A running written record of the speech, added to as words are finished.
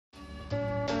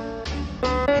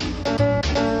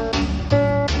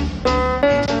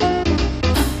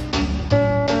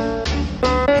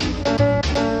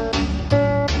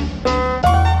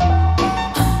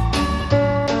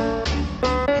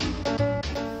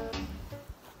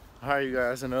Alright, you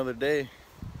guys, another day.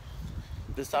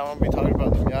 This time I'm gonna be talking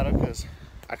about the Miata because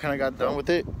I kind of got done with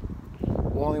it.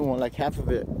 We only want like half of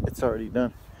it. It's already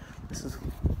done. This is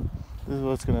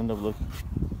what it's gonna end up looking.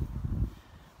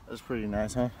 That's pretty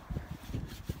nice, huh?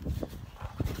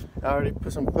 I already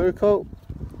put some clear coat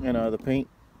and the paint,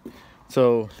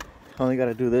 so I only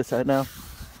gotta do this side now.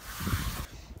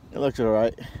 It looks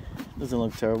alright. Doesn't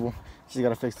look terrible. Just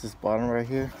gotta fix this bottom right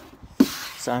here.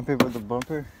 Sandpaper the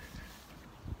bumper.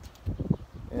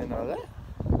 And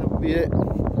that would be it.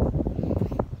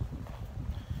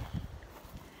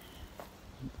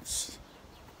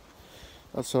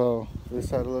 That's how this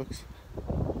side looks.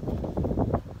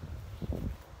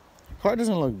 Car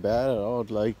doesn't look bad at all.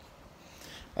 Like,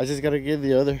 I just gotta get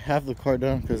the other half of the car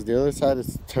done because the other side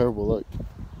is terrible. Look,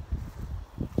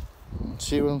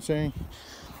 see what I'm saying?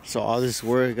 So all this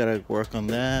work, gotta work on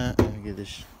that and get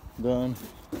this done.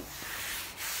 I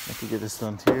have to get this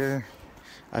done here.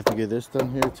 I have to get this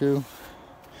done here too.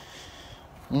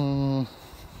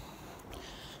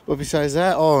 But besides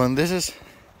that, oh, and this is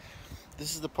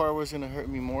the part where it's gonna hurt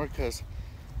me more because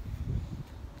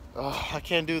I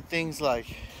can't do things like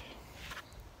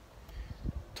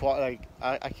I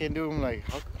can't do them like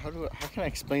how can I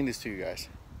explain this to you guys?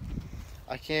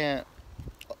 I can't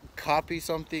copy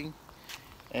something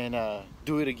and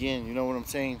do it again. You know what I'm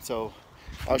saying? So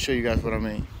I'll show you guys what I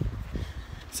mean.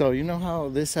 So you know how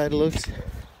this side looks?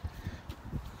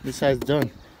 This side's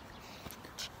done.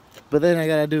 But then I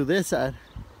gotta do this side.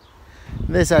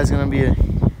 This side's gonna be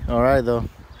alright though.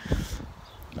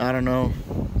 I don't know.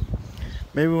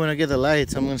 Maybe when I get the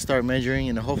lights, I'm gonna start measuring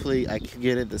and hopefully I can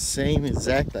get it the same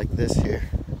exact like this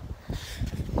here.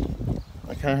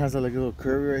 It kinda has like a little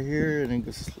curve right here and it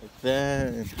goes like that.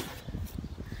 And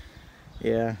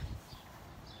yeah.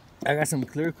 I got some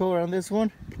clear coat on this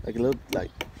one. Like it looked like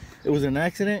it was an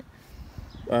accident.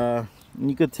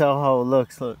 You could tell how it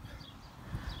looks. Look,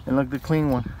 and look, the clean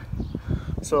one.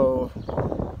 So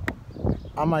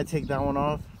I might take that one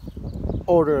off,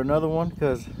 order another one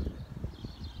because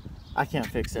I can't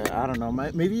fix that. I don't know.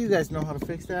 Maybe you guys know how to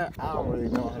fix that. I don't really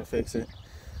know how to fix it.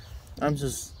 I'm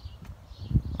just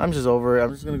over it.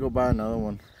 I'm just gonna go buy another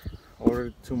one,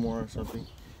 order 2 more or something,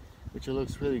 which it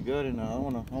looks really good. And I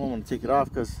don't want to take it off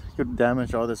because it could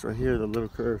damage all this right here, the little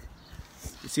curve.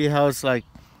 You see how it's like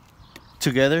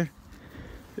together?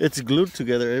 It's glued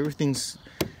together. Everything's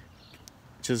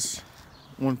just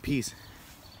one piece.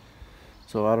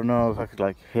 So I don't know if I could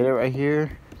like hit it right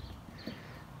here,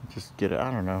 just get it. I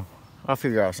don't know. I'll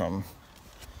figure out something.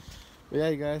 But yeah,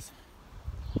 you guys,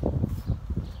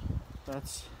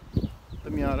 that's the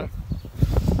Miata.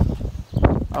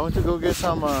 I went to go get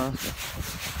some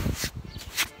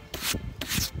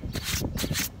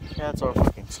cats are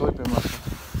fucking sleeping myself.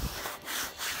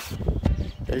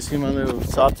 You see my little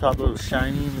soft top, little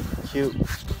shiny, cute.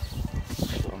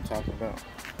 That's what I'm talking about.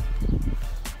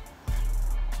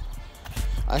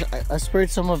 I sprayed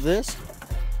some of this.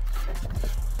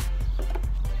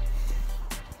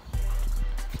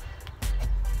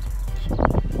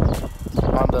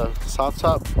 On the soft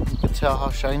top, you can tell how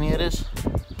shiny it is.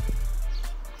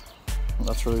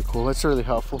 That's really cool. It's really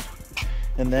helpful.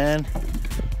 And then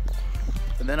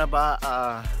I bought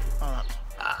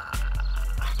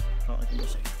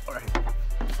Alright.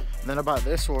 And then I bought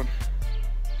this one.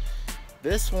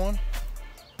 This one,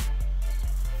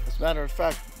 as a matter of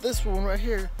fact, this one right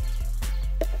here,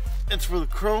 it's for the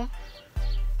chrome.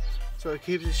 So it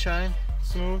keeps it shine,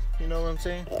 smooth, you know what I'm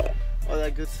saying? All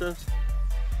that good stuff.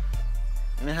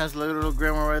 And it has a little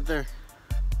grandma right there.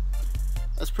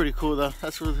 That's pretty cool though.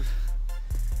 That's good.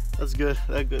 That's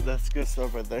good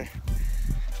stuff right there.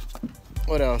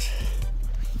 What else?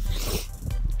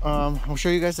 I'll show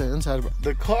you guys the inside.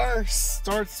 The car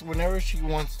starts whenever she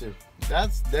wants to.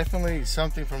 That's definitely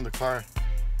something from the car.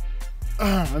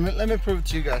 Let me prove it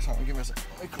to you guys. Hold on, give me a second.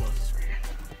 Let me close this right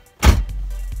here.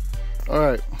 All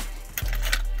right.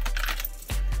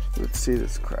 Let's see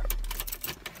this crap.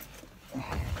 And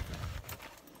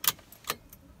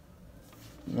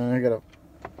then I gotta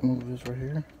move this right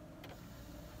here.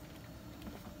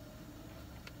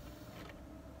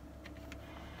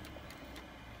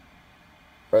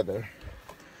 Right there.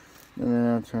 And then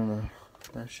I'll turn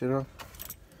that shit off.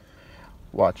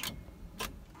 Watch.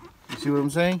 You see what I'm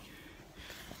saying?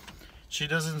 She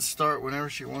doesn't start whenever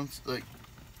she wants, like.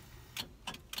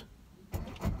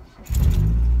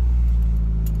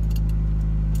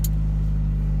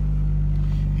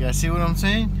 You guys see what I'm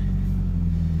saying?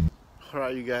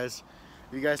 Alright, you guys.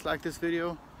 If you guys like this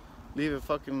video, leave a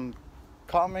fucking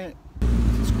comment,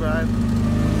 subscribe.